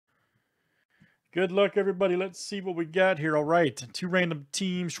Good luck, everybody. Let's see what we got here. All right, 2 random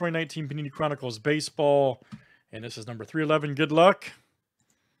teams, 2019 Panini Chronicles Baseball. And this is number 311. Good luck.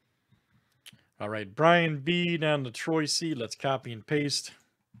 All right, Brian B down to Troy C. Let's copy and paste.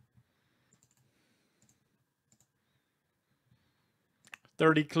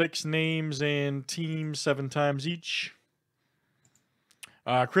 $30 clicks, names, and teams 7 times each.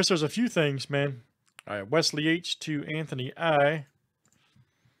 Chris, there's a few things, man. All right, Wesley H to Anthony I.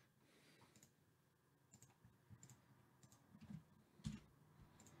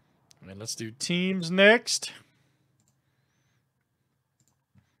 And let's do teams next.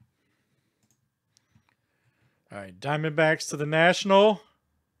 All right, Diamondbacks to the National.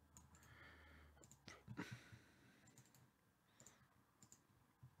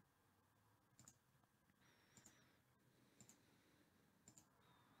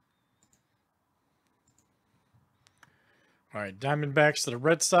 All right, Diamondbacks to the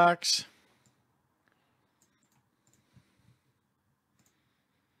Red Sox.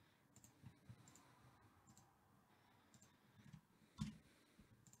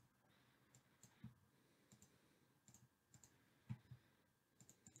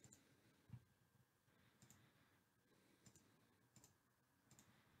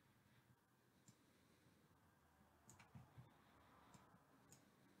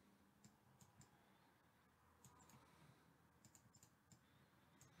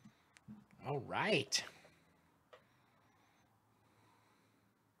 All right.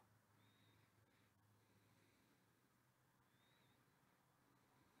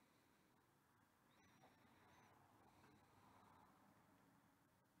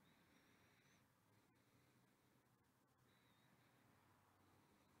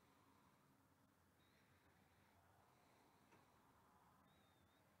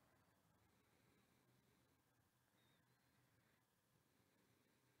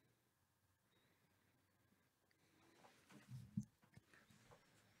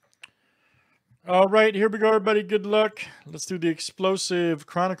 All right, here we go, everybody. Good luck. Let's do the explosive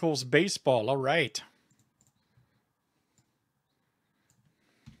Chronicles Baseball. All right.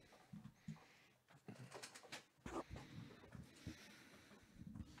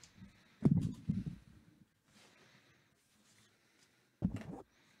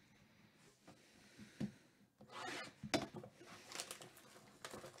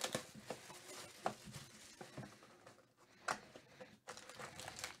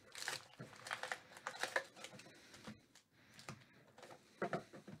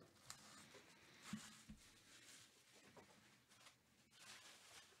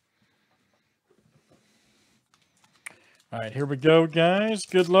 All right, here we go, guys.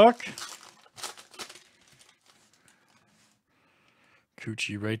 Good luck.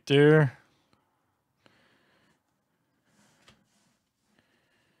 Coochie right there.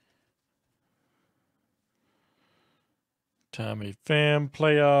 Tommy Pham,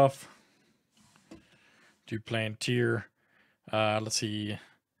 playoff. Duplantier. Let's see.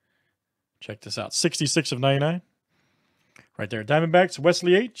 Check this out. 66 of 99. Right there. Diamondbacks,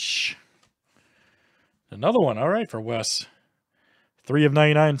 Wesley H. Another one. All right, for Wes. 3 of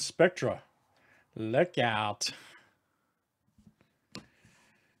 99 Spectra. Look out.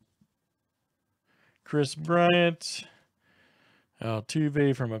 Chris Bryant.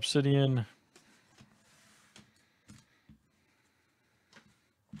 Altuve from Obsidian.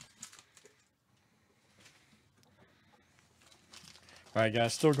 All right,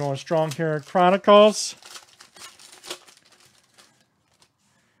 guys, still going strong here in Chronicles.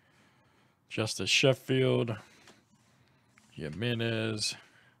 Justice Sheffield. Jimenez.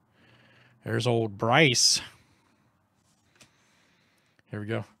 There's old Bryce. Here we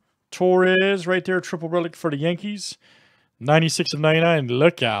go. Torres right there, triple relic for the Yankees. 96 of 99.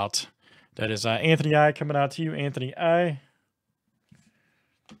 Look out. That is Anthony I coming out to you. Anthony I.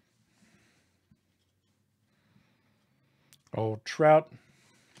 Old Trout. Here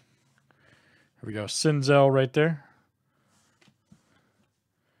we go. Senzel right there.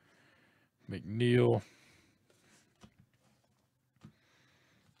 McNeil.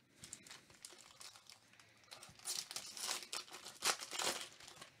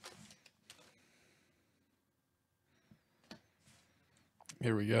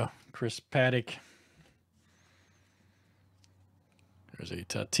 Here we go. Chris Paddock. There's a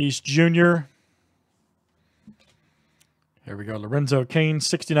Tatis Jr. Here we go. Lorenzo Cain,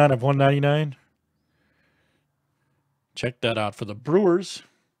 69 of 199. Check that out for the Brewers.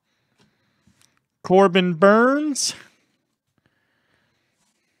 Corbin Burns.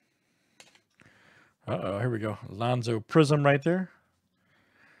 Uh-oh, here we go. Alonzo Prism right there.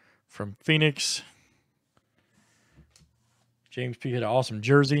 From Phoenix. James P. had an awesome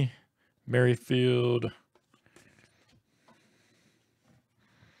jersey. Merrifield.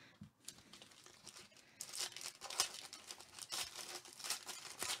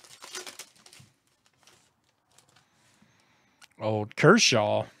 Old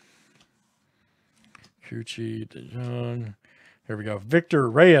Kershaw. Cucci, DeJong. Here we go. Victor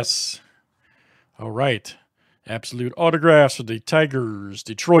Reyes. All right. Absolute autographs for the Tigers.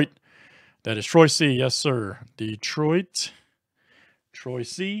 Detroit. That is Troy C. Yes, sir. Detroit. Troy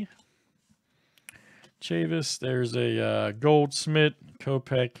C. Chavis. There's a Goldsmith.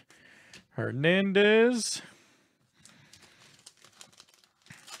 Kopech. Hernandez.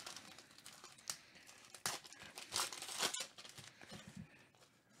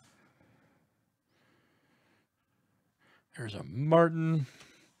 There's a Martin.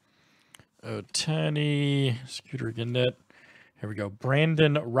 Otani. Scooter Gannett. Here we go.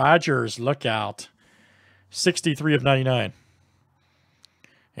 Brandon Rogers. Look out. 63 of 99.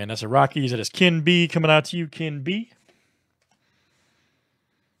 And that's a Rockies. That is Ken B coming out to you, Ken B.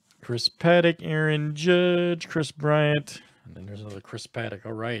 Chris Paddock, Aaron Judge, Chris Bryant. And then there's another Chris Paddock.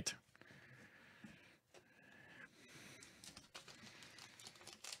 All right.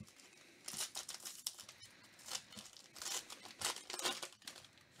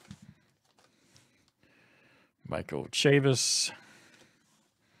 Michael Chavis.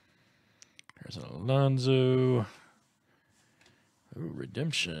 There's an Alonso. Ooh,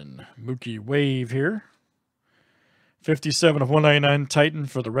 redemption. Mookie Wave here. 57 of 199 Titan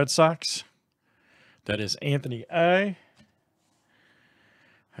for the Red Sox. That is Anthony I.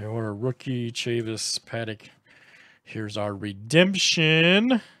 I order rookie Chavis Paddock. Here's our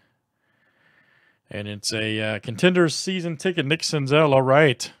redemption. And it's a Contenders season ticket. Nick Senzel. All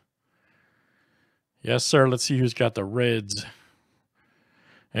right. Yes, sir. Let's see who's got the Reds.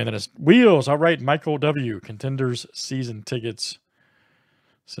 And then it's Wheels. All right, Michael W. Contenders season tickets.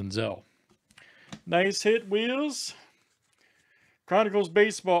 Senzel. Nice hit, Wheels. Chronicles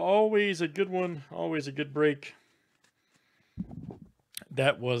baseball. Always a good one. Always a good break.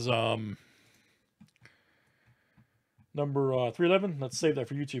 That was number 311. Let's save that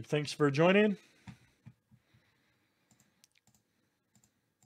for YouTube. Thanks for joining.